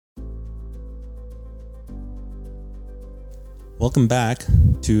Welcome back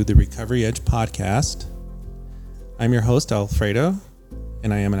to the Recovery Edge podcast. I'm your host, Alfredo,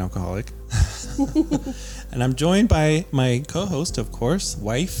 and I am an alcoholic. And I'm joined by my co-host, of course,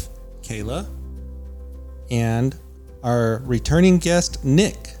 wife, Kayla, and our returning guest,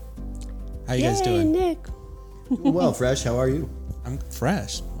 Nick. How you guys doing? Nick. Doing well, Fresh. How are you? I'm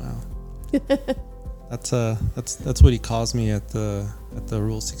fresh. Wow. That's what he calls me at the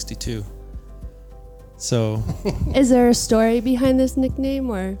Rule 62. So, is there a story behind this nickname,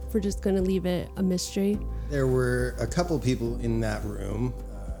 or we're just going to leave it a mystery? There were a couple people in that room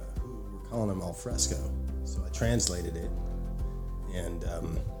who were calling him Alfresco, so I translated it, and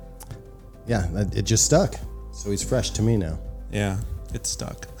it just stuck. So he's fresh to me now. yeah, it's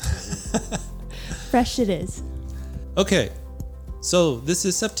stuck. Fresh it is. Okay, so this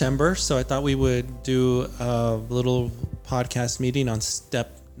is September, so I thought we would do a little podcast meeting on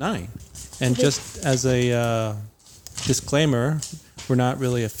step 9. And just as a disclaimer, we're not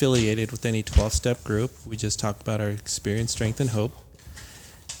really affiliated with any 12-step group. We just talk about our experience, strength, and hope.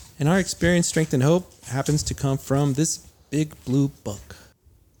 And our experience, strength, and hope happens to come from this big blue book.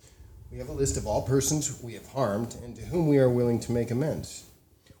 We have a list of all persons we have harmed and to whom we are willing to make amends.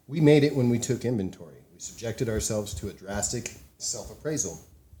 We made it when we took inventory. We subjected ourselves to a drastic self-appraisal.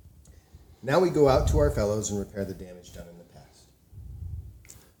 Now we go out to our fellows and repair the damage done in the past.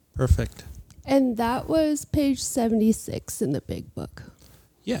 Perfect. And that was page 76 in the big book.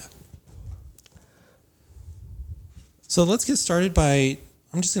 Yeah. So let's get started by,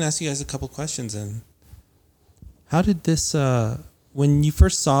 I'm just going to ask you guys a couple questions. And how did this, when you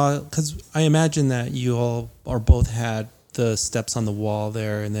first saw, because I imagine that you all or both had the steps on the wall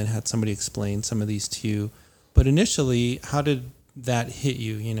there and then had somebody explain some of these to you. But initially, how did that hit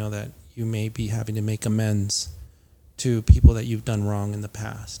you, that you may be having to make amends to people that you've done wrong in the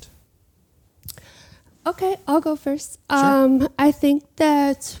past? Okay, I'll go first. Sure. I think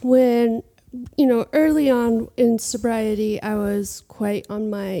that when, early on in sobriety, I was quite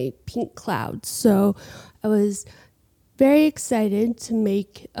on my pink cloud. So I was very excited to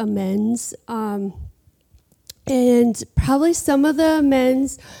make amends. And probably some of the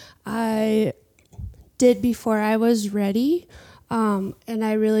amends I did before I was ready. And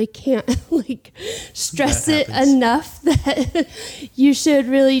I really can't stress it enough that you should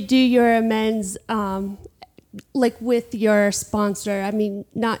really do your amends with your sponsor. I mean,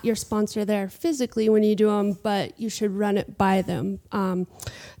 not your sponsor there physically when you do them, but you should run it by them.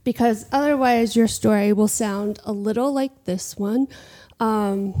 Because otherwise your story will sound a little like this one.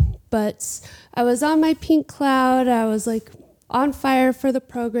 But I was on my pink cloud. I was on fire for the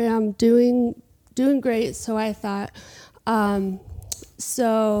program, doing great. So I thought,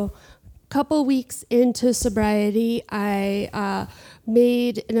 so a couple weeks into sobriety, I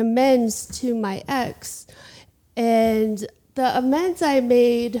made an amends to my ex. And the amends I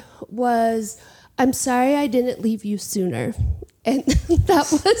made was, I'm sorry I didn't leave you sooner. And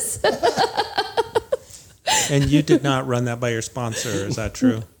that was... And you did not run that by your sponsor, is that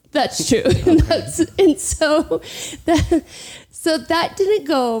true? That's true. Okay. So that didn't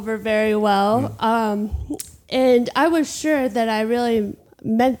go over very well. And I was sure that I really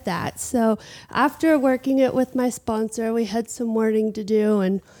meant that. So after working it with my sponsor, we had some wording to do,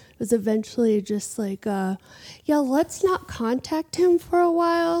 and it was eventually just let's not contact him for a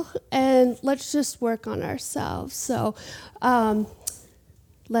while, and let's just work on ourselves. So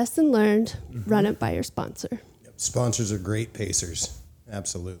lesson learned, run it by your sponsor. Yep. Sponsors are great pacers.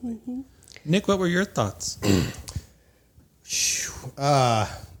 Absolutely. Mm-hmm. Nick, what were your thoughts?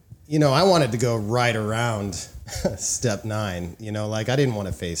 I wanted to go right around step 9. I didn't want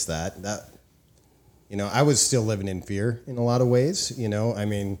to face that. I was still living in fear in a lot of ways.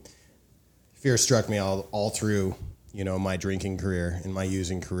 Fear struck me all through, my drinking career and my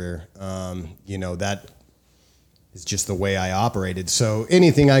using career. That is just the way I operated. So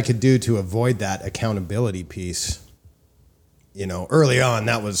anything I could do to avoid that accountability piece, early on,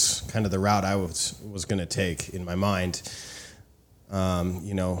 that was kind of the route I was going to take in my mind.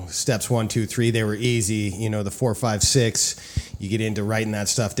 Steps 1, 2, 3, they were easy. The 4, 5, 6, you get into writing that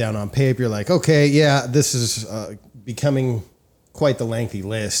stuff down on paper. You're like, okay, yeah, this is becoming quite the lengthy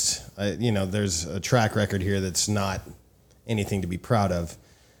list. There's a track record here that's not anything to be proud of.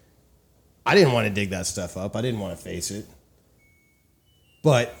 I didn't want to dig that stuff up. I didn't want to face it.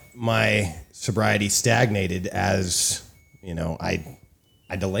 But my sobriety stagnated as, I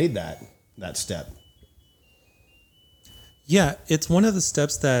delayed that step. Yeah, it's one of the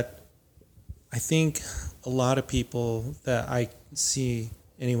steps that I think a lot of people that I see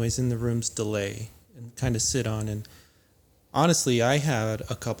anyways in the rooms delay and kind of sit on. And honestly, I had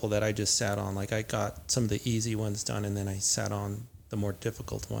a couple that I just sat on. Like I got some of the easy ones done, and then I sat on the more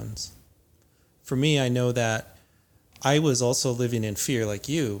difficult ones. For me, I know that I was also living in fear like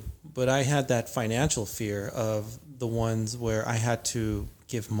you, but I had that financial fear of the ones where I had to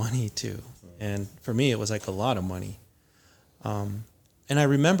give money to. And for me, it was like a lot of money. And I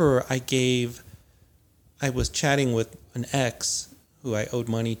remember I was chatting with an ex who I owed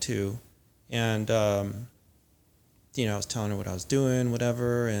money to, and, I was telling her what I was doing,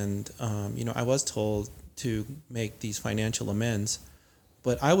 whatever. And, I was told to make these financial amends.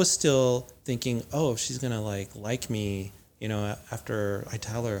 But I was still thinking, oh, she's going to like me, after I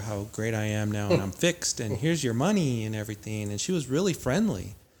tell her how great I am now and I'm fixed and here's your money and everything. And she was really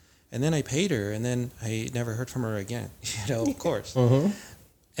friendly. And then I paid her and then I never heard from her again, of course.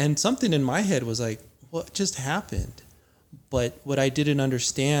 And something in my head was like, what just happened? But what I didn't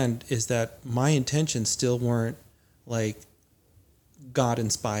understand is that my intentions still weren't like God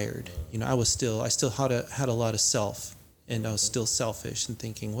inspired. I still had a lot of self. And I was still selfish and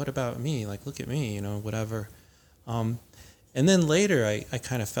thinking, what about me? Like, look at me, whatever. And then later, I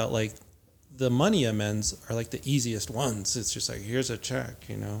kind of felt like the money amends are like the easiest ones. It's just like, here's a check,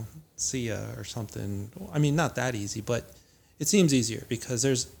 see ya or something. I mean, not that easy, but it seems easier because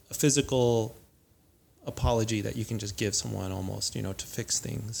there's a physical apology that you can just give someone almost, to fix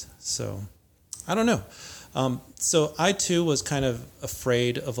things. So I don't know. So I too was kind of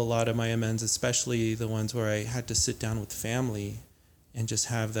afraid of a lot of my amends, especially the ones where I had to sit down with family and just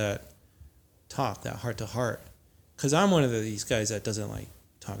have that talk, that heart to heart. Because I'm one of these guys that doesn't like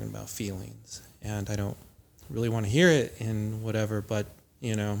talking about feelings, and I don't really want to hear it and whatever. But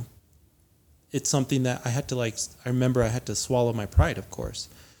it's something that I had to I remember I had to swallow my pride, of course,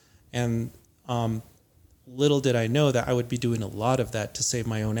 and little did I know that I would be doing a lot of that to save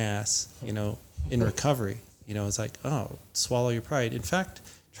my own ass, in recovery. It's like, oh, swallow your pride. In fact,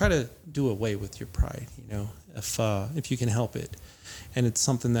 try to do away with your pride, if you can help it. And it's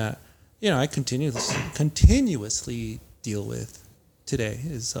something that, I continuously deal with today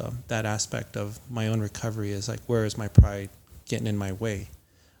is that aspect of my own recovery is like, where is my pride getting in my way?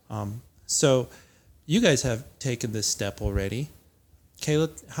 So you guys have taken this step already. Kayla,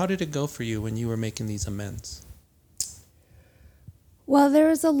 how did it go for you when you were making these amends? Well, there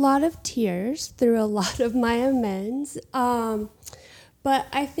was a lot of tears through a lot of my amends. But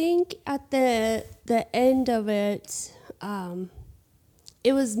I think at the end of it,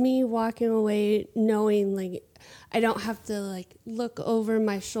 it was me walking away knowing I don't have to look over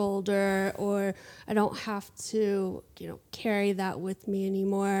my shoulder, or I don't have to, carry that with me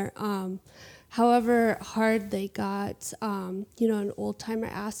anymore. However hard they got, an old timer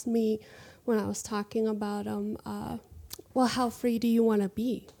asked me when I was talking about them, well, how free do you want to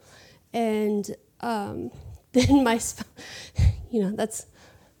be? And then that's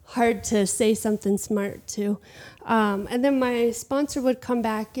hard to say something smart to. And then my sponsor would come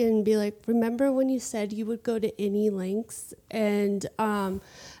back and be like, remember when you said you would go to any lengths? And I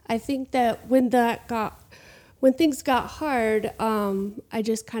think that when things got hard, I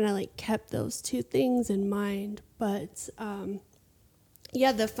just kind of kept those two things in mind. But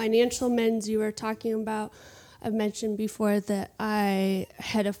the financial amends you were talking about, I've mentioned before that I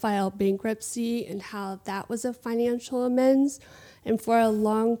had to file bankruptcy and how that was a financial amends. And for a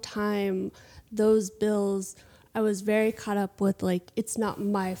long time, those bills, I was very caught up with it's not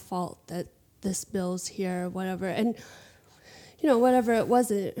my fault that this bill's here or whatever. And, whatever, it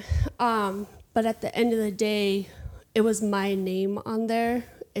wasn't. But at the end of the day, it was my name on there.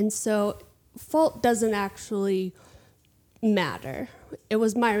 And so fault doesn't actually matter. It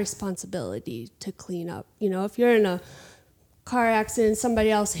was my responsibility to clean up. If you're in a car accident,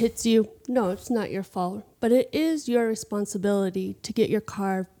 somebody else hits you, no, it's not your fault. But it is your responsibility to get your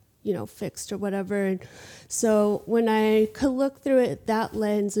car, fixed or whatever. And so when I could look through it that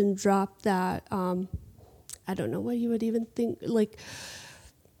lens and drop that, I don't know what you would even think,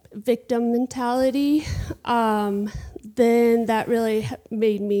 victim mentality, then that really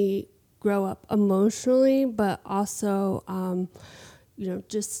made me grow up emotionally, but also,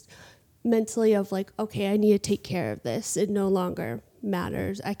 just mentally of okay, I need to take care of this. It no longer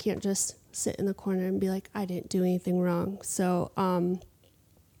matters. I can't just sit in the corner and be like, I didn't do anything wrong. So,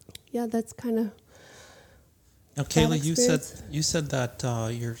 that's kind of. Now, Kayla, you said that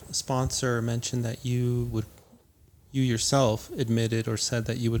your sponsor mentioned that you yourself admitted or said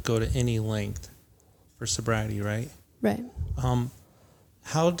that you would go to any length for sobriety, right? Right.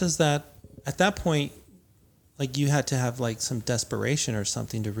 How does that, at that point, you had to have some desperation or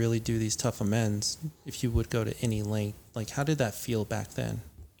something to really do these tough amends if you would go to any length. How did that feel back then?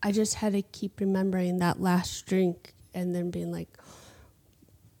 I just had to keep remembering that last drink and then being like,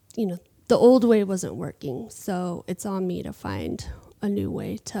 the old way wasn't working, so it's on me to find a new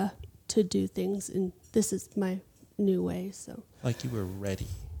way to do things, and this is my new way. So like you were ready,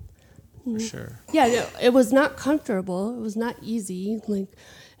 for sure. Yeah, no, it was not comfortable. It was not easy.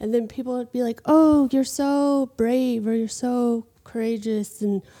 And then people would be like, "Oh, you're so brave," or "You're so courageous,"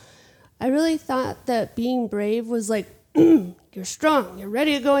 and I really thought that being brave was like, you're strong, you're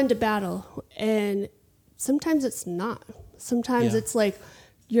ready to go into battle, and sometimes it's not. Sometimes it's like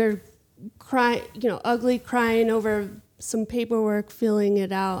you're crying, ugly crying over some paperwork, filling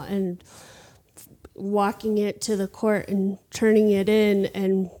it out, and walking it to the court and turning it in,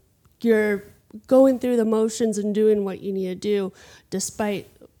 and you're going through the motions and doing what you need to do, despite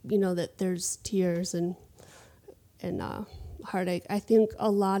that there's tears and heartache. I think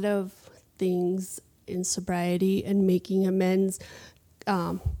a lot of things in sobriety and making amends,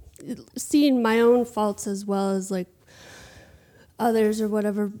 seeing my own faults as well as like others or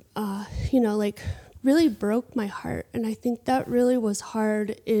whatever, really broke my heart. And I think that really was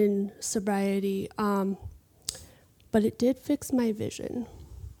hard in sobriety, but it did fix my vision.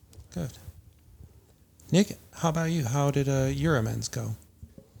 Good. Nick, how about you? How did your amends go?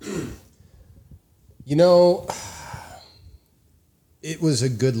 It was a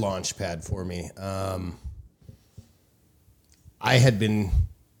good launch pad for me. I had been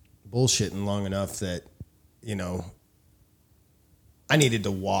bullshitting long enough that, I needed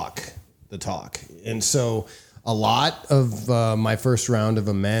to walk the talk. And so a lot of my first round of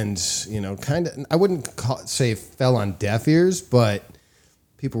amends, kind of, I wouldn't say fell on deaf ears, but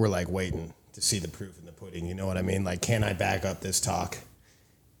people were like waiting to see the proof in the pudding. You know what I mean? Like, can I back up this talk?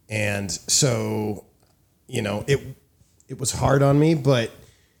 And so, it was hard on me, but,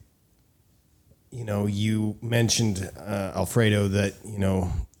 you mentioned, Alfredo, that,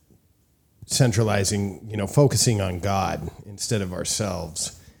 centralizing, focusing on God instead of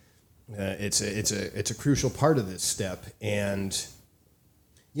ourselves. It's a crucial part of this step. And,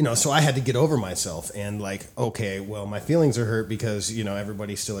 so I had to get over myself and like, okay, well, my feelings are hurt because,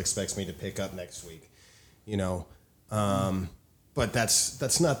 everybody still expects me to pick up next week, but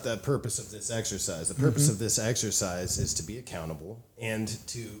that's not the purpose of this exercise. The purpose of this exercise is to be accountable and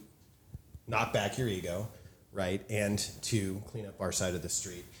to knock back your ego, right? And to clean up our side of the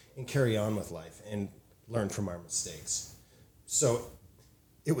street and carry on with life and learn from our mistakes. So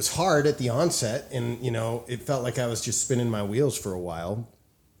it was hard at the onset, and, it felt like I was just spinning my wheels for a while,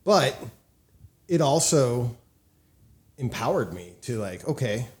 but it also empowered me to like,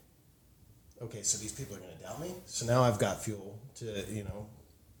 okay, so these people are going to doubt me. So now I've got fuel to,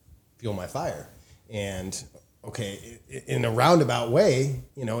 fuel my fire. And okay, in a roundabout way,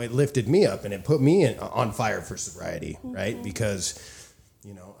 it lifted me up and it put me on fire for sobriety, right? Because,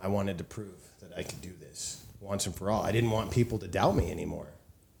 I wanted to prove that I could do this once and for all. I didn't want people to doubt me anymore.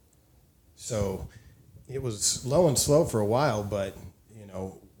 So it was low and slow for a while, but,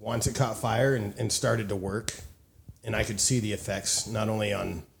 once it caught fire and started to work, and I could see the effects not only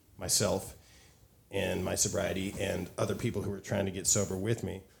on myself and my sobriety and other people who were trying to get sober with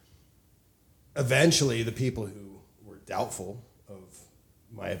me. Eventually, the people who were doubtful of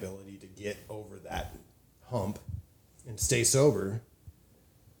my ability to get over that hump and stay sober,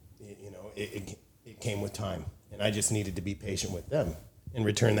 it came with time. And I just needed to be patient with them and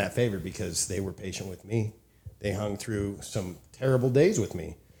return that favor because they were patient with me. They hung through some terrible days with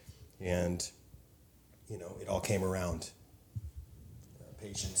me. And, it all came around.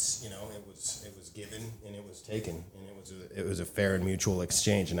 Patience, it was given and it was taken, and it was a fair and mutual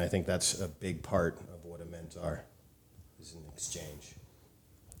exchange, and I think that's a big part of what amends are, is an exchange.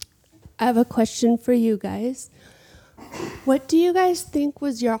 I have a question for you guys. What do you guys think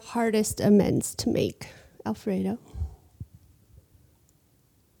was your hardest amends to make, Alfredo?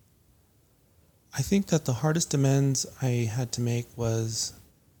 I think that the hardest amends I had to make was,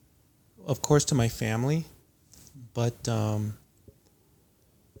 of course, to my family, but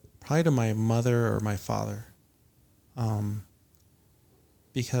probably to my mother or my father,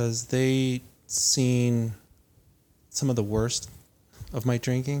 because they seen some of the worst of my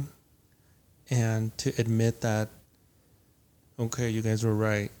drinking, and to admit that, okay, you guys were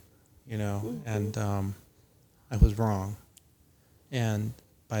right, and I was wrong. And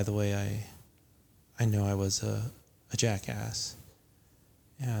by the way, I know I was a jackass,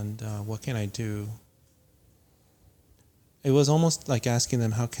 and what can I do? It was almost like asking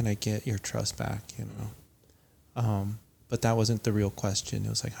them, how can I get your trust back, But that wasn't the real question. It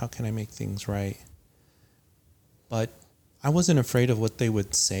was like, how can I make things right? But I wasn't afraid of what they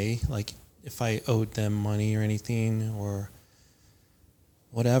would say, like if I owed them money or anything, or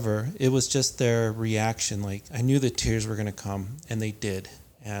whatever. It was just their reaction. Like, I knew the tears were going to come, and they did.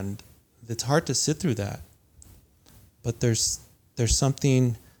 And it's hard to sit through that. But there's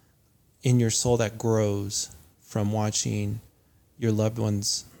something in your soul that grows from watching your loved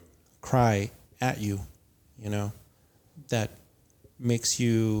ones cry at you, that makes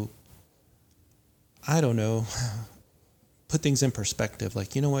you, I don't know, put things in perspective.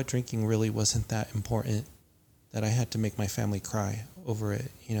 Like, you know what, drinking really wasn't that important that I had to make my family cry over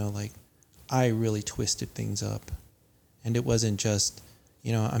it. Like, I really twisted things up. And it wasn't just,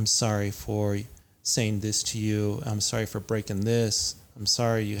 I'm sorry for saying this to you. I'm sorry for breaking this. I'm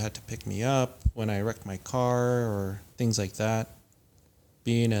sorry you had to pick me up when I wrecked my car, or things like that.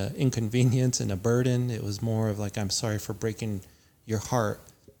 Being an inconvenience and a burden, it was more of like, I'm sorry for breaking your heart,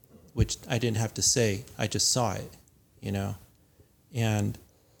 which I didn't have to say. I just saw it, And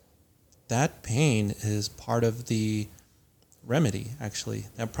that pain is part of the remedy, actually.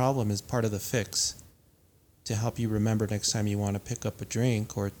 That problem is part of the fix to help you remember next time you want to pick up a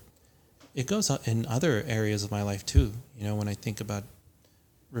drink. Or it goes in other areas of my life too. When I think about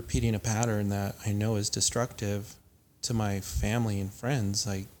repeating a pattern that I know is destructive to my family and friends,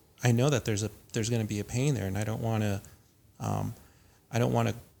 like, I know that there's going to be a pain there, and I don't want to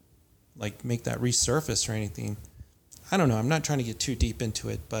like make that resurface or anything. I don't know. I'm not trying to get too deep into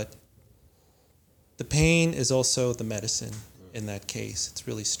it, but the pain is also the medicine in that case. It's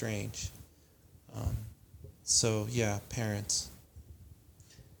really strange. So yeah, parents.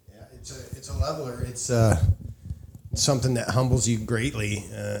 Yeah, it's a leveler. It's something that humbles you greatly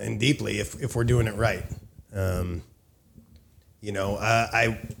and deeply if we're doing it right. I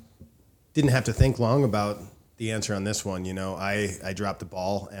didn't have to think long about the answer on this one. I dropped the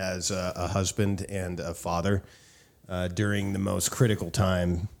ball as a husband and a father during the most critical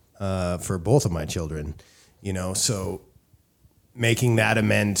time for both of my children. So making that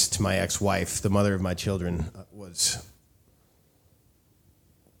amends to my ex-wife, the mother of my children, was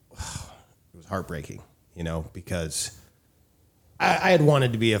heartbreaking. Because I had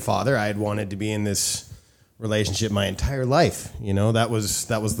wanted to be a father. I had wanted to be in this relationship my entire life. That was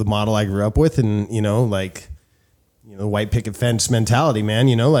the model I grew up with, and the white picket fence mentality, man.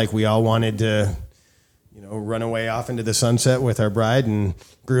 Like, we all wanted to, run away off into the sunset with our bride and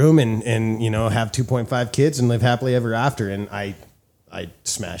groom, and have 2.5 kids and live happily ever after. And I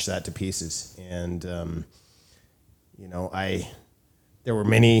smashed that to pieces. And there were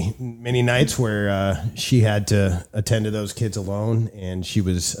many nights where she had to attend to those kids alone, and she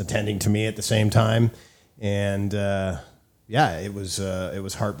was attending to me at the same time. And it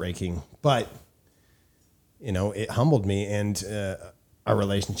was heartbreaking, but it humbled me, and our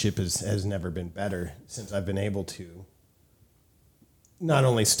relationship has never been better since I've been able to not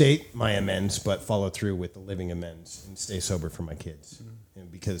only state my amends, but follow through with the living amends and stay sober for my kids,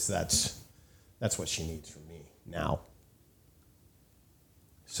 because that's what she needs from me now.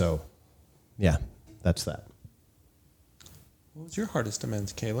 So, yeah, that's that. What was your hardest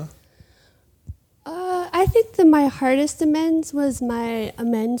amends, Kayla? I think that my hardest amends was my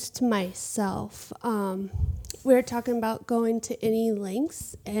amends to myself. We were talking about going to any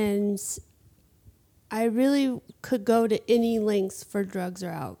lengths, and I really could go to any lengths for drugs or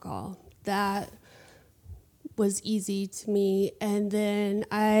alcohol. That was easy to me. And then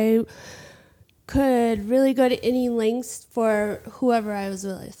I could really go to any lengths for whoever I was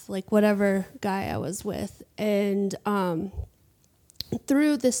with, like whatever guy I was with. And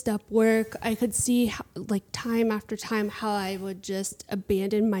through this step work, I could see how, like time after time, how I would just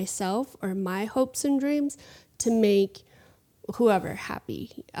abandon myself or my hopes and dreams to make whoever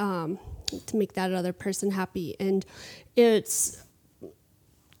happy, to make that other person happy. And it's,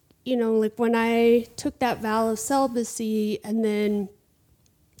 like when I took that vow of celibacy, and then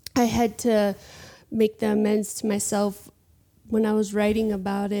I had to make the amends to myself when I was writing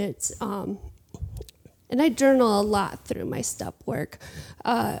about it. And I journal a lot through my step work.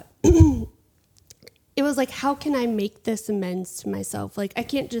 It was like, how can I make this amends to myself? Like, I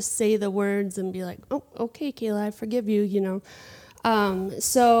can't just say the words and be like, oh, okay, Kayla, I forgive you,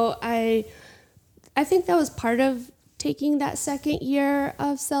 So I think that was part of taking that second year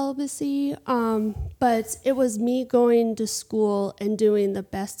of celibacy. But it was me going to school and doing the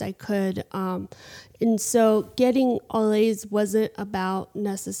best I could. And so getting all A's wasn't about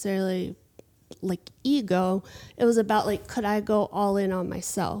necessarily like ego. It was about like, could I go all in on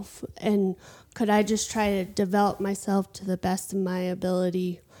myself, and could I just try to develop myself to the best of my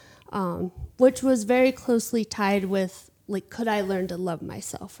ability, which was very closely tied with like, could I learn to love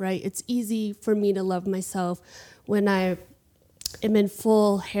myself, right? It's easy for me to love myself when I am in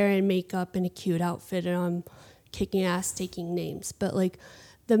full hair and makeup and a cute outfit, and I'm kicking ass, taking names. But like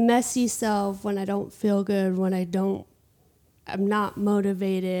the messy self, when I don't feel good, when I'm not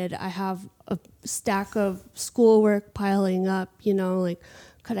motivated, I have a stack of schoolwork piling up, like,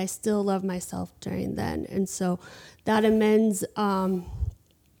 could I still love myself during then? And so that amends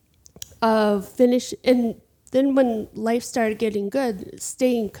of finish. And then when life started getting good,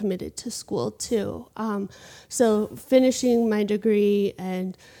 staying committed to school too. So finishing my degree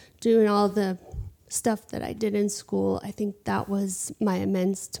and doing all the stuff that I did in school, I think that was my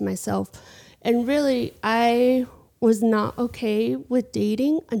amends to myself. And really, I was not okay with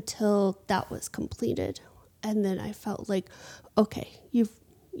dating until that was completed. And then I felt like, okay,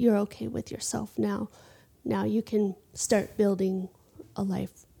 you're okay with yourself now. Now you can start building a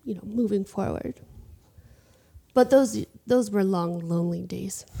life, moving forward. But those were long, lonely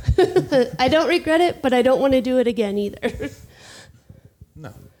days. I don't regret it, but I don't want to do it again either.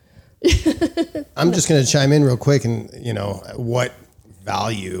 No. I'm just going to chime in real quick and, what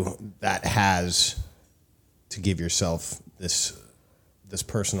value that has to give yourself this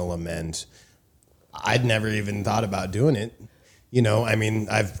personal amends. I'd never even thought about doing it.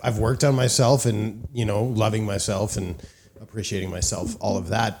 I've worked on myself and, loving myself and appreciating myself, all of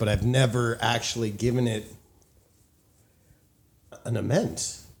that, but I've never actually given it an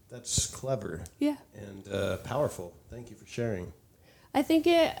amends. That's clever. Yeah. And powerful. Thank you for sharing. I think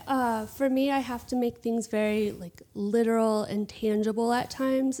for me, I have to make things very like literal and tangible at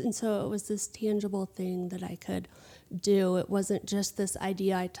times. And so it was this tangible thing that I could do. It wasn't just this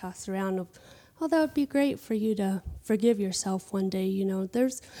idea I tossed around of, oh, that would be great for you to forgive yourself one day. There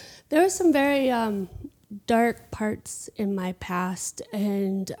were some very dark parts in my past,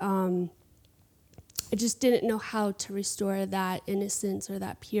 and I just didn't know how to restore that innocence or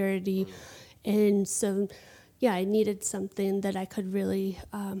that purity. And so, yeah, I needed something that I could really,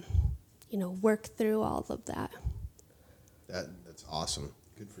 work through all of that. That's awesome.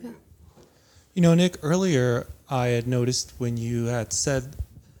 Good for you. Nick, earlier I had noticed when you had said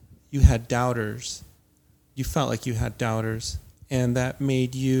you had doubters, you felt like you had doubters, and that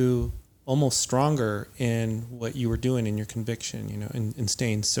made you almost stronger in what you were doing in your conviction, in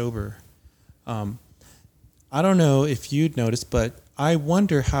staying sober. I don't know if you'd noticed, but I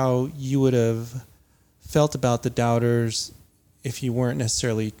wonder how you would have felt about the doubters if you weren't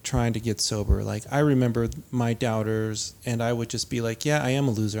necessarily trying to get sober. Like, I remember my doubters, and I would just be like, yeah, I am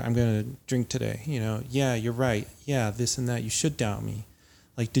a loser. I'm going to drink today. Yeah, you're right. Yeah, this and that. You should doubt me.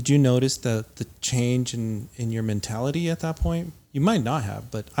 Like, did you notice the change in your mentality at that point? You might not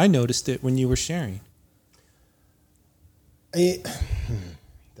have, but I noticed it when you were sharing.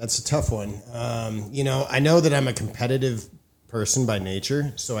 That's a tough one. I know that I'm a competitive person by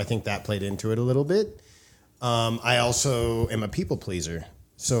nature, so I think that played into it a little bit. I also am a people pleaser,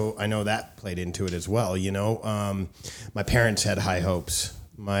 so I know that played into it as well. My parents had high hopes.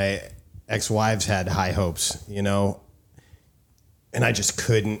 My ex-wives had high hopes, and I just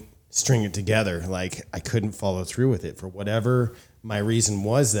couldn't string it together. Like, I couldn't follow through with it for whatever my reason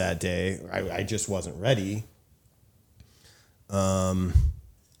was that day. I just wasn't ready. And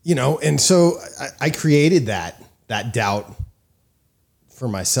so I created that doubt for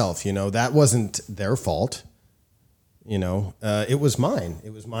myself. That wasn't their fault. It was mine.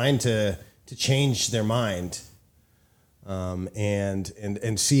 It was mine to change their mind,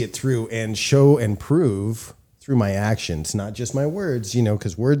 and see it through and show and prove through my actions, not just my words,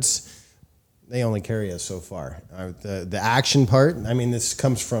 because words, they only carry us so far. The action part, this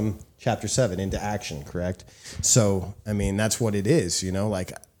comes from chapter 7 into action, correct? So, that's what it is,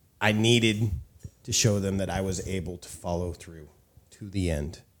 like I needed to show them that I was able to follow through to the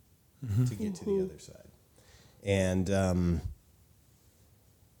end, to get to the other side. And,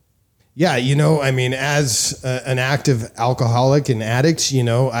 as an active alcoholic and addict,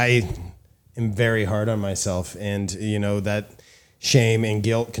 I am very hard on myself, and, that shame and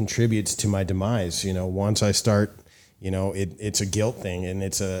guilt contributes to my demise. Once I start, it's a guilt thing, and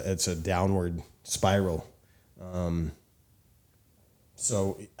it's a downward spiral.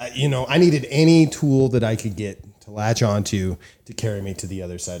 So, I needed any tool that I could get to latch onto to carry me to the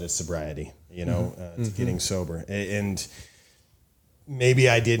other side of sobriety, to getting sober. And maybe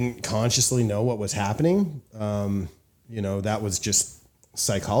I didn't consciously know what was happening. That was just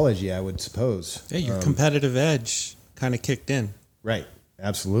psychology, I would suppose. Yeah, your competitive edge kind of kicked in. Right.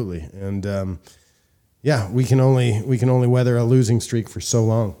 Absolutely. And, we can only weather a losing streak for so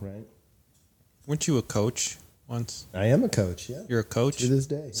long, right? Weren't you a coach once? I am a coach, yeah. You're a coach? To this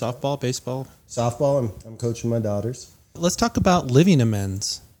day. Softball, baseball? Softball, I'm coaching my daughters. Let's talk about living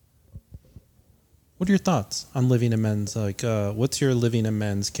amends. What are your thoughts on living amends? Like, what's your living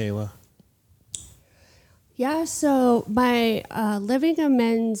amends, Kayla? Yeah, so my living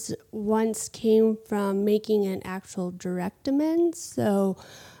amends once came from making an actual direct amends. So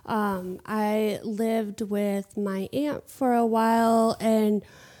I lived with my aunt for a while, and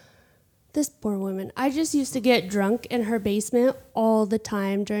this poor woman, I just used to get drunk in her basement all the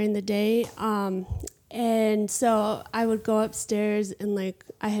time during the day. And so I would go upstairs, and like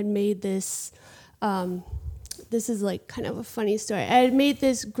I had made this, this is like kind of a funny story. I had made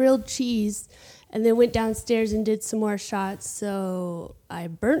this grilled cheese and then went downstairs and did some more shots. So I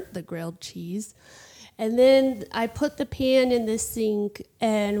burnt the grilled cheese. And then I put the pan in the sink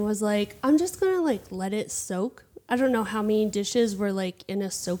and was like, I'm just going to like let it soak. I don't know how many dishes were like in a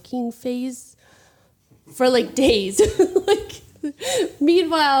soaking phase for like days. Like,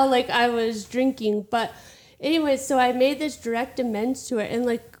 meanwhile, like I was drinking. But anyway, so I made this direct amends to it. And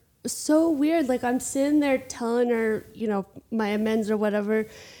like, so weird. Like I'm sitting there telling her, you know, my amends or whatever.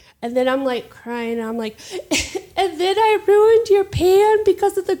 And then I'm like crying. I'm like, and then I ruined your pan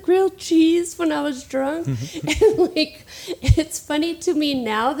because of the grilled cheese when I was drunk. And like, it's funny to me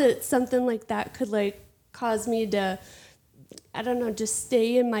now that something like that could like cause me to, I don't know, just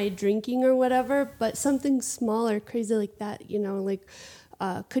stay in my drinking or whatever. But something small or crazy like that, you know, like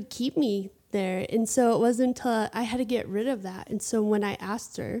could keep me there. And so it wasn't until I had to get rid of that. And so when I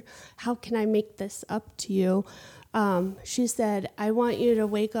asked her, how can I make this up to you? She said, I want you to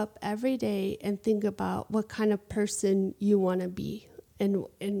wake up every day and think about what kind of person you want to be and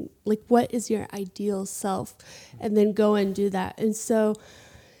like what is your ideal self, and then go and do that. And so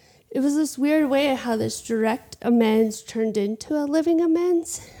it was this weird way of how this direct amends turned into a living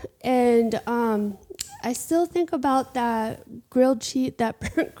amends. And I still think about that grilled cheese, that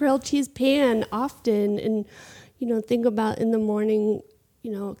burnt grilled cheese pan often, and you know, think about in the morning,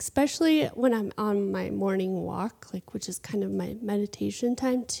 you know, especially when I'm on my morning walk, like, which is kind of my meditation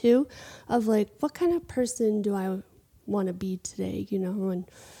time too, of like, what kind of person do I want to be today, you know? And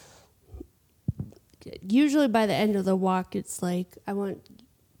usually by the end of the walk, it's like,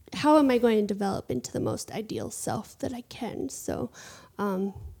 how am I going to develop into the most ideal self that I can? So,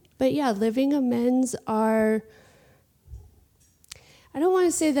 but yeah, living amends are, I don't want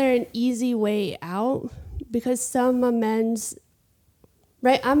to say they're an easy way out, because some amends,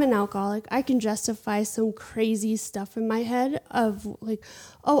 right, I'm an alcoholic. I can justify some crazy stuff in my head of like,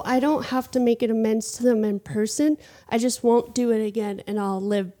 oh, I don't have to make an amends to them in person. I just won't do it again and I'll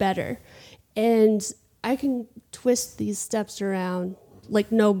live better. And I can twist these steps around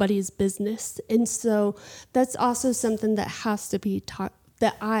like nobody's business. And so that's also something that has to be taught,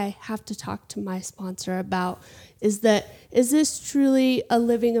 that I have to talk to my sponsor about, is this truly a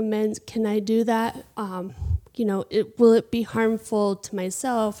living amends? Can I do that? You know, will it be harmful to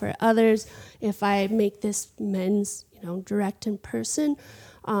myself or others if I make this amends, you know, direct in person?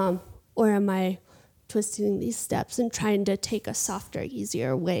 Or am I twisting these steps and trying to take a softer,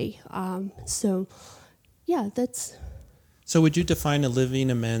 easier way? So, yeah, that's... So would you define a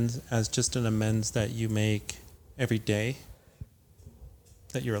living amends as just an amends that you make every day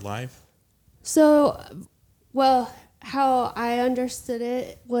that you're alive? So, well, how I understood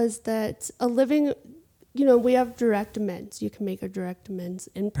it was that a living... You know, we have direct amends. You can make a direct amends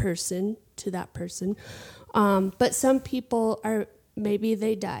in person to that person. But some people are, maybe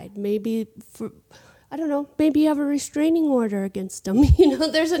they died. Maybe, I don't know, maybe you have a restraining order against them. You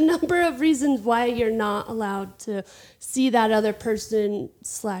know, there's a number of reasons why you're not allowed to see that other person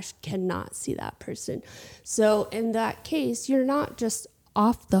 / cannot see that person. So in that case, you're not just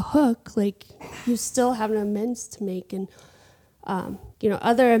off the hook. Like, you still have an amends to make. And you know,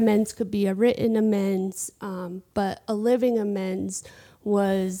 other amends could be a written amends, but a living amends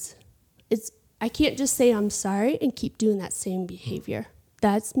I can't just say I'm sorry and keep doing that same behavior.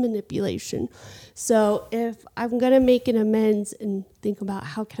 That's manipulation. So if I'm going to make an amends and think about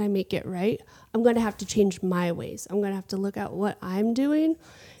how can I make it right, I'm going to have to change my ways. I'm going to have to look at what I'm doing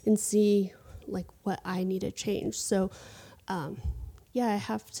and see like what I need to change. So yeah, I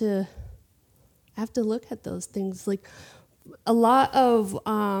have to look at those things. Like, a lot of,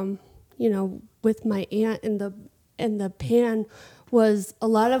 you know, with my aunt and the pan was a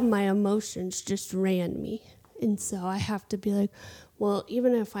lot of my emotions just ran me. And so I have to be like, well,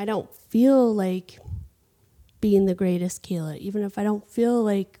 even if I don't feel like being the greatest Kayla, even if I don't feel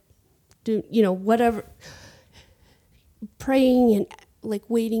like, you know, whatever, praying and like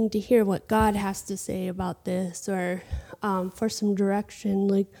waiting to hear what God has to say about this or for some direction,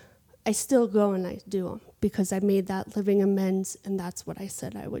 like, I still go and I do them because I made that living amends, and that's what I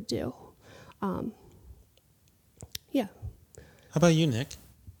said I would do. Yeah. How about you, Nick?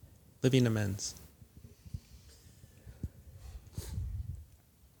 Living amends.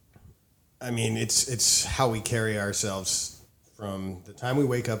 I mean, it's how we carry ourselves from the time we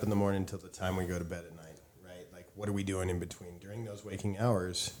wake up in the morning till the time we go to bed at night, right? Like, what are we doing in between during those waking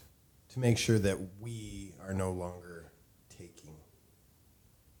hours to make sure that we are no longer taking,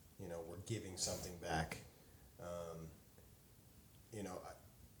 we're giving something back.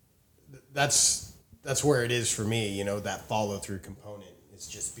 That's where it is for me, that follow through component. It's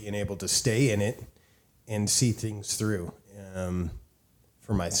just being able to stay in it and see things through,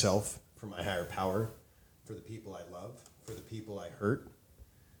 for myself, for my higher power, for the people I love, for the people I hurt.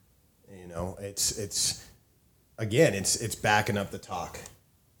 It's again, it's backing up the talk,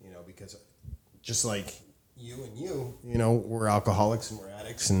 because just like you and you, we're alcoholics and we're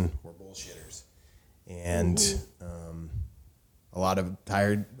addicts and we're bullshitters. And a lot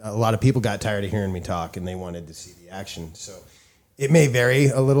of people got tired of hearing me talk and they wanted to see the action. So it may vary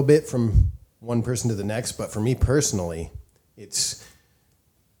a little bit from one person to the next, but for me personally, it's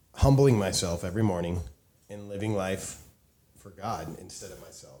humbling myself every morning and living life for God instead of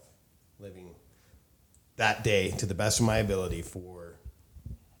myself. Living that day to the best of my ability for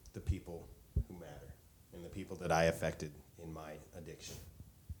the people who matter and the people that I affected in my addiction.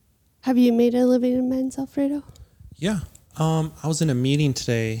 Have you made a living amends, Alfredo? Yeah. I was in a meeting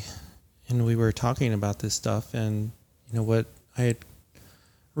today and we were talking about this stuff, and what I had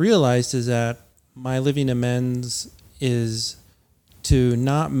realized is that my living amends is to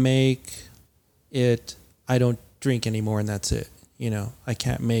not make it I don't drink anymore and that's it.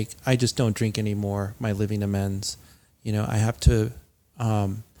 I just don't drink anymore, my living amends. I have to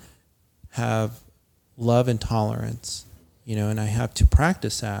have love and tolerance, and I have to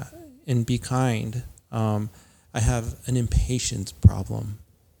practice that and be kind. I have an impatience problem,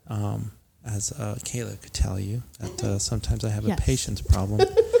 as Kayla could tell you, that sometimes I have a patience problem.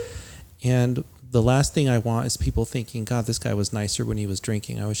 And the last thing I want is people thinking, God, this guy was nicer when he was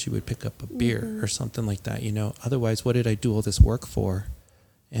drinking. I wish he would pick up a beer or something like that. Otherwise, what did I do all this work for?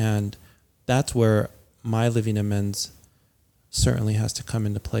 And that's where my living amends certainly has to come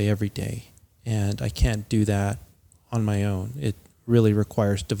into play every day. And I can't do that on my own. It really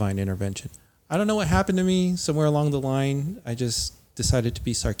requires divine intervention. I don't know what happened to me somewhere along the line. I just decided to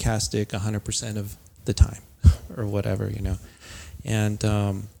be sarcastic 100% of the time or whatever,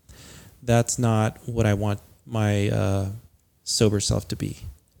 And that's not what I want my sober self to be.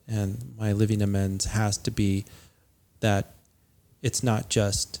 And my living amends has to be that it's not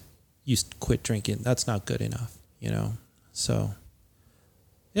just you quit drinking. That's not good enough, So,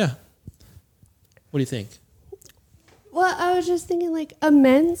 yeah. What do you think? Well, I was just thinking,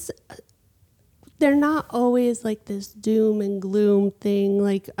 amends, they're not always like this doom and gloom thing.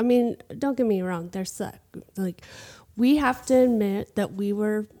 Don't get me wrong, they're suck. We have to admit that we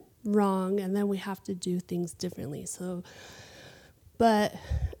were wrong, and then we have to do things differently. So, but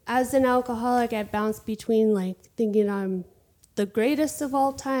as an alcoholic, I bounce between thinking I'm the greatest of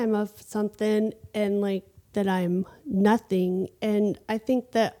all time of something and that I'm nothing. And I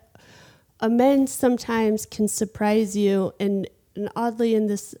think that amends sometimes can surprise you. And oddly, in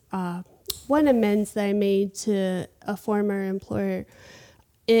this one amends that I made to a former employer,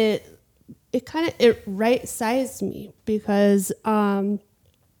 it right-sized me because I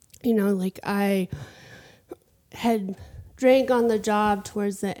had drank on the job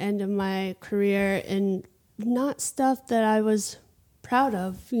towards the end of my career, and not stuff that I was proud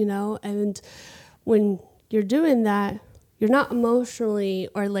of, and when you're doing that, you're not emotionally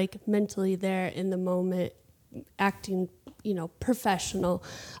or mentally there in the moment acting, professional.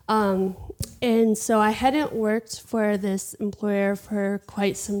 And so I hadn't worked for this employer for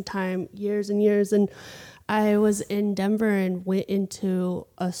quite some time, years and years, and I was in Denver and went into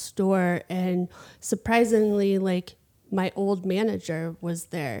a store, and surprisingly, my old manager was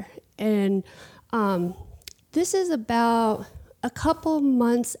there. And this is about a couple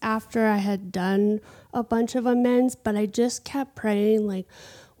months after I had done a bunch of amends, but I just kept praying,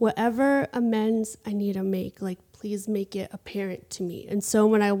 whatever amends I need to make, please make it apparent to me. And so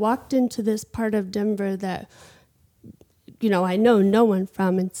when I walked into this part of Denver that, I know no one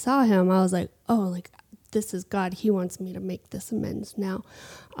from and saw him, I was this is God. He wants me to make this amends now.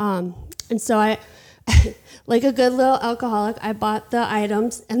 And so I, like a good little alcoholic, I bought the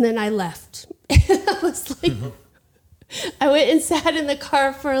items and then I left. I was I went and sat in the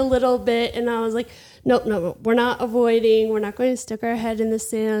car for a little bit, and I was no, we're not avoiding. We're not going to stick our head in the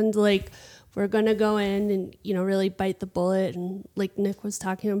sand. We're going to go in and, really bite the bullet. And like Nick was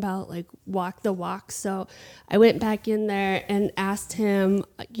talking about, walk the walk. So I went back in there and asked him,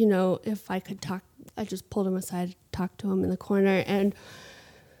 if I could talk. I just pulled him aside, talked to him in the corner, and,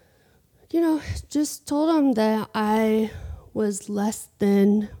 just told him that I was less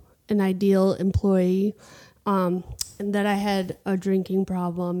than an ideal employee, and that I had a drinking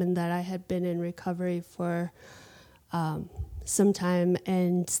problem and that I had been in recovery for some time,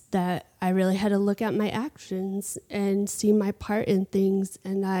 and that I really had to look at my actions and see my part in things.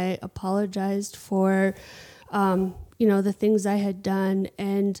 And I apologized for, the things I had done.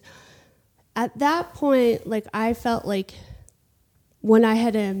 And at that point, like, I felt like when I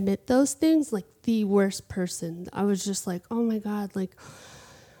had to admit those things, like the worst person. I was just like, oh my God, like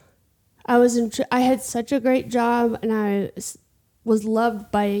I had such a great job, and I was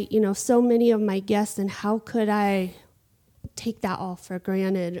loved by, so many of my guests, and how could I take that all for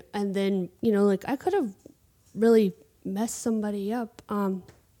granted? And then, like, I could have really messed somebody up.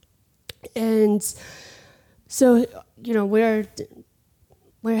 And so,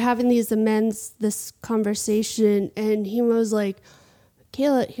 we're having this conversation, and he was like,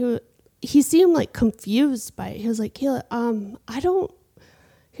 Kayla, he seemed like confused by it. He was like, Kayla,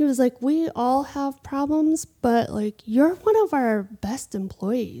 he was like, we all have problems, but like, you're one of our best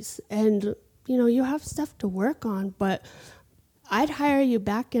employees, and you have stuff to work on, but I'd hire you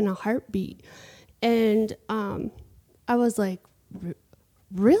back in a heartbeat. And I was like,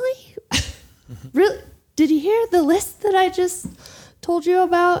 really? Really? Did you hear the list that I just told you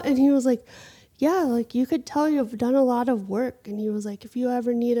about? And he was like, yeah, like, you could tell you've done a lot of work. And he was like, if you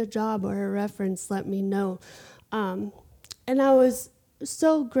ever need a job or a reference, let me know. And I was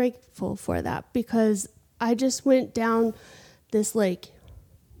so grateful for that, because I just went down this like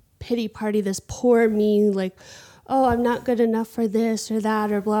pity party, this poor me, like, oh, I'm not good enough for this or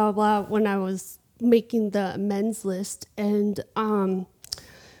that or blah, blah, blah, when I was making the amends list. And,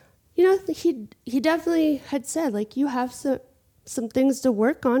 he definitely had said, like, you have some things to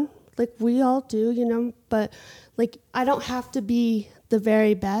work on, like we all do, but like, I don't have to be the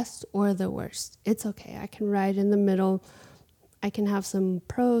very best or the worst. It's okay. I can ride in the middle. I can have some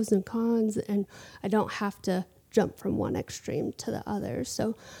pros and cons, and I don't have to jump from one extreme to the other.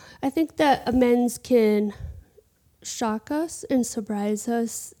 So I think that amends can shock us and surprise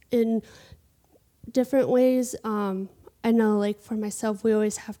us in different ways. I know, like, for myself, we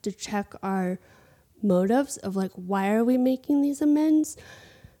always have to check our motives of, like, why are we making these amends?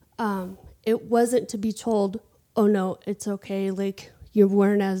 It wasn't to be told, oh no, it's okay, like, you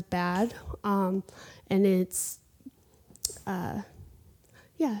weren't as bad. And it's, I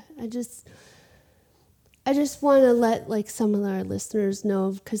just want to let, like, some of our listeners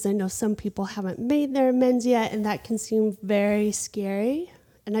know, because I know some people haven't made their amends yet, and that can seem very scary.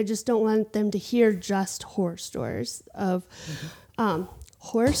 And I just don't want them to hear just horror stories of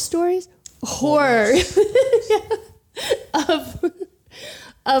horror stories, horror of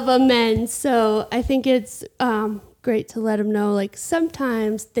amends. So I think it's great to let them know, like,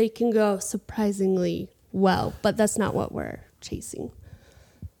 sometimes they can go surprisingly well, but that's not what we're chasing.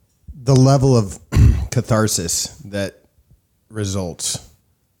 The level of catharsis that results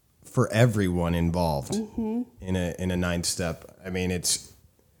for everyone involved in a 9-step. I mean, it's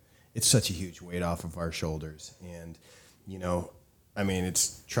such a huge weight off of our shoulders. And,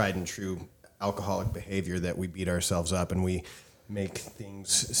 it's tried and true alcoholic behavior that we beat ourselves up, and we make things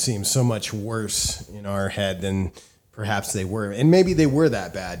seem so much worse in our head than perhaps they were. And maybe they were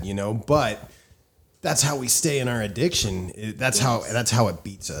that bad, but that's how we stay in our addiction. That's how it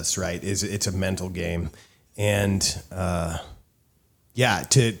beats us, right? It's a mental game. And to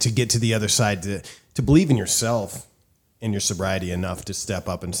get to the other side, to believe in yourself and your sobriety enough to step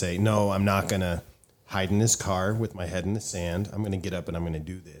up and say, no, I'm not going to hide in this car with my head in the sand. I'm going to get up and I'm going to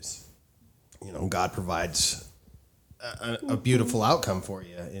do this. God provides a beautiful outcome for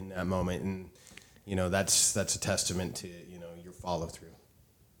you in that moment. And, that's a testament to, your follow through.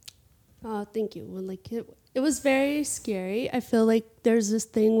 Oh, thank you. Well, like, it was very scary. I feel like there's this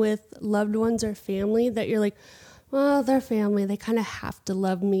thing with loved ones or family that you're like, well, they're family. They kind of have to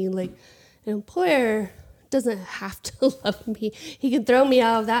love me. Like, an employer doesn't have to love me. He can throw me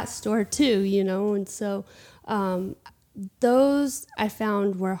out of that store too, And so those I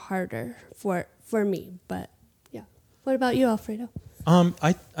found were harder for me. But yeah. What about you, Alfredo?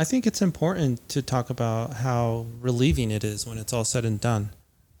 I think it's important to talk about how relieving it is when it's all said and done.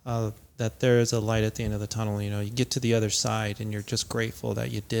 That there is a light at the end of the tunnel. You get to the other side and you're just grateful that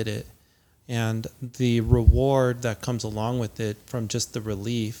you did it. And the reward that comes along with it from just the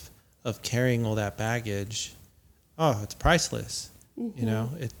relief of carrying all that baggage, it's priceless.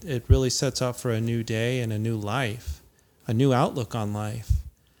 Mm-hmm. It really sets up for a new day and a new life, a new outlook on life.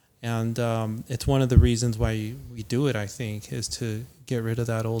 And it's one of the reasons why we do it, I think, is to get rid of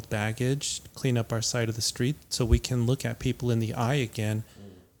that old baggage, clean up our side of the street so we can look at people in the eye again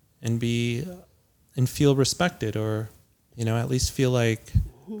and feel respected, or, at least feel like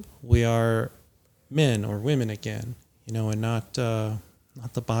we are men or women again, and not the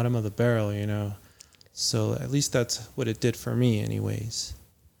bottom of the barrel, So at least that's what it did for me anyways.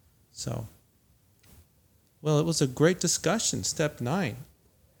 So, well, it was a great discussion, Step 9.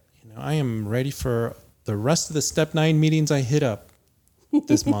 I am ready for the rest of the Step 9 meetings I hit up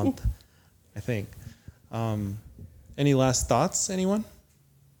this month, I think. Any last thoughts, anyone?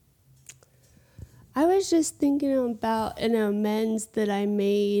 I was just thinking about an amends that I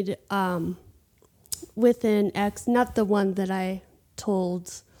made with an ex, not the one that I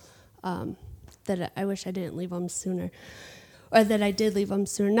told that I wish I didn't leave him sooner, or that I did leave him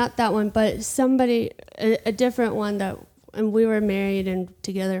sooner. Not that one, but somebody, a different one and we were married and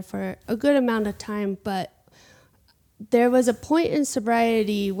together for a good amount of time, but there was a point in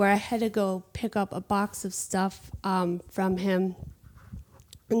sobriety where I had to go pick up a box of stuff from him.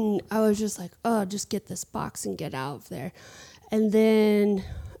 And I was just like, oh, just get this box and get out of there. And then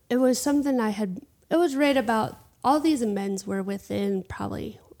it was something it was right about, all these amends were within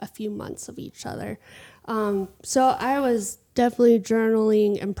probably a few months of each other. So I was definitely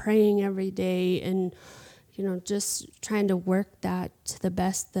journaling and praying every day and, just trying to work that to the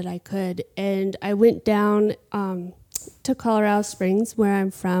best that I could. And I went down to Colorado Springs, where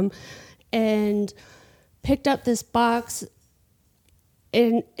I'm from, and picked up this box.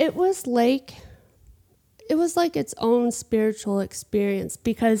 And it was like its own spiritual experience,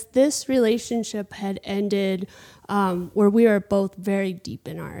 because this relationship had ended where we were both very deep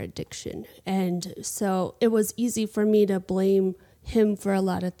in our addiction. And so it was easy for me to blame him for a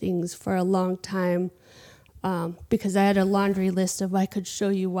lot of things for a long time, because I had a laundry list of, I could show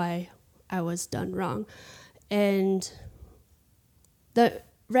you why I was done wrong. And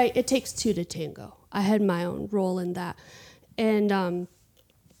it takes two to tango. I had my own role in that. And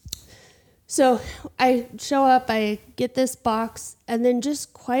so I show up, I get this box, and then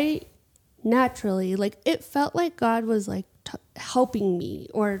just quite naturally, it felt like God was helping me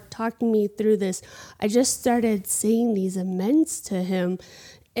or talking me through this. I just started saying these amends to him,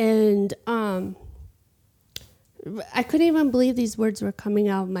 and I couldn't even believe these words were coming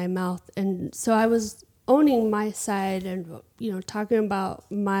out of my mouth. And so I was owning my side and, talking about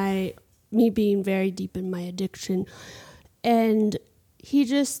me being very deep in my addiction. And he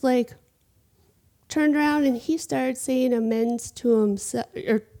just turned around and he started saying amends to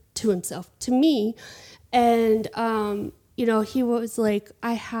me. And, he was like,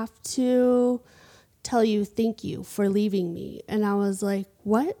 I have to tell you thank you for leaving me. And I was like,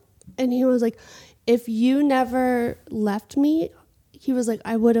 what? And he was like, if you never left me, he was like,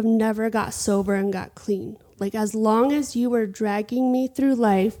 I would have never got sober and got clean. As long as you were dragging me through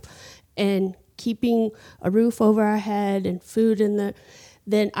life and keeping a roof over our head and food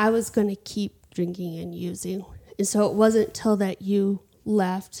then I was going to keep drinking and using. And so it wasn't till that you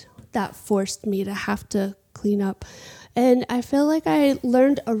left that forced me to have to clean up. And I feel like I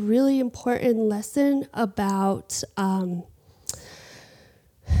learned a really important lesson about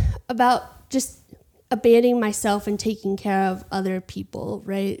just abandoning myself and taking care of other people,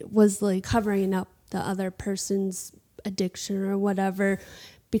 right? Was covering up the other person's addiction or whatever,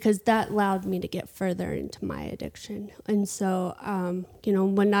 because that allowed me to get further into my addiction. And so,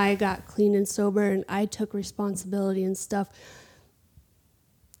 when I got clean and sober and I took responsibility and stuff,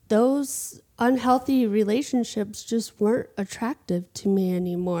 those unhealthy relationships just weren't attractive to me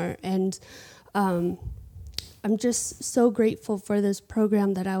anymore. And I'm just so grateful for this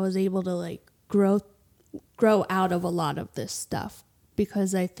program that I was able to grow out of a lot of this stuff,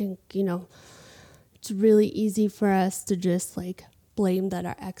 because I think, it's really easy for us to just blame that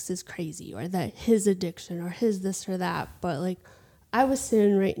our ex is crazy or that his addiction or his this or that. But I was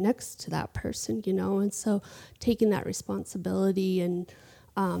sitting right next to that person, and so taking that responsibility and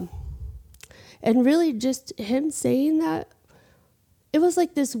really just him saying that, it was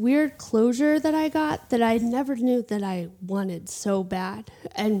this weird closure that I got that I never knew that I wanted so bad.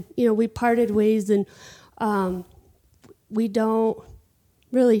 And, we parted ways, and we don't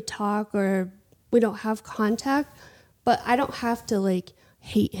really talk, or we don't have contact, but I don't have to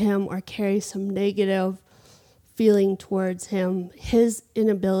hate him or carry some negative feeling towards him. His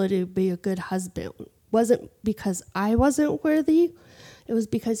inability to be a good husband wasn't because I wasn't worthy. It was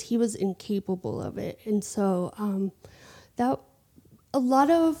because he was incapable of it. And so that a lot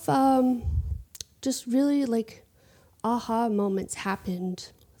of just really aha moments happened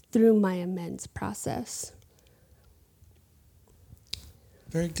through my amends process.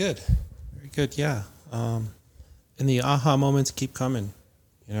 Very good. Very good, yeah. And the aha moments keep coming,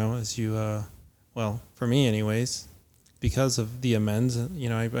 as you, for me anyways, because of the amends,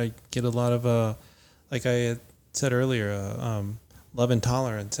 I get a lot of, like I had said earlier, love and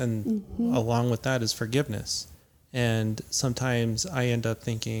tolerance, and along with that is forgiveness. And sometimes I end up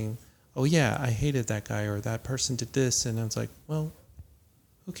thinking, oh yeah, I hated that guy, or that person did this, and I was like, well,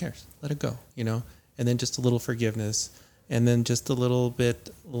 who cares? Let it go, you know? And then just a little forgiveness, and then just a little bit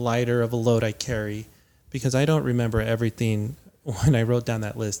lighter of a load I carry, because I don't remember everything. When I wrote down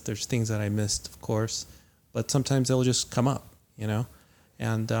that list, there's things that I missed, of course, but sometimes they'll just come up, you know?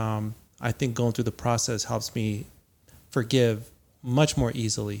 And I think going through the process helps me forgive much more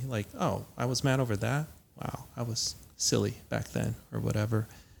easily. Like, oh, I was mad over that. Wow, I was silly back then, or whatever.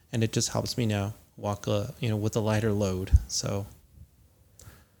 And it just helps me now walk, with a lighter load. So,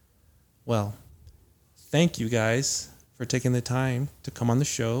 well, thank you guys for taking the time to come on the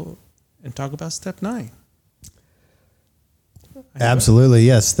show and talk about Step 9. Absolutely,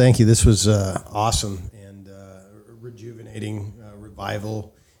 yes. Thank you. This was awesome and rejuvenating,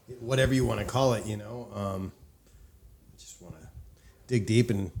 revival, whatever you want to call it. Just want to dig deep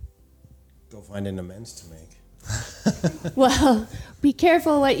and go find an amends to make. Well, be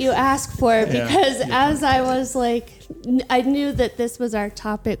careful what you ask for, because as I was I knew that this was our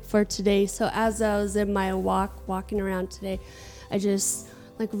topic for today. So as I was in my walking around today, I just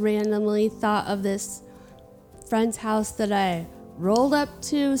randomly thought of this friend's house that I rolled up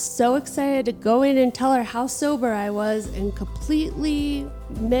to, so excited to go in and tell her how sober I was, and completely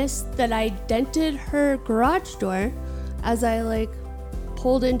missed that I dented her garage door as I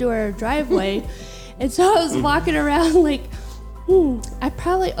pulled into her driveway. And so I was walking around I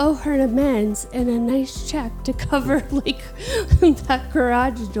probably owe her an amends and a nice check to cover that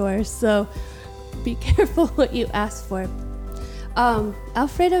garage door. So be careful what you ask for.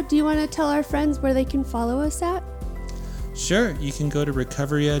 Alfredo, do you want to tell our friends where they can follow us at? Sure. You can go to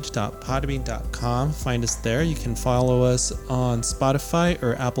recoveryedge.podbean.com. Find us there. You can follow us on Spotify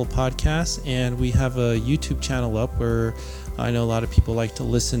or Apple Podcasts. And we have a YouTube channel up where I know a lot of people like to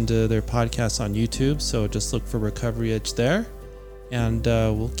listen to their podcasts on YouTube. So just look for Recovery Edge there. And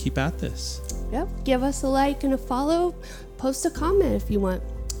we'll keep at this. Yep. Give us a like and a follow. Post a comment if you want.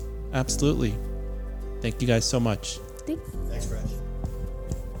 Absolutely. Thank you guys so much. Thanks. Thanks, Reg.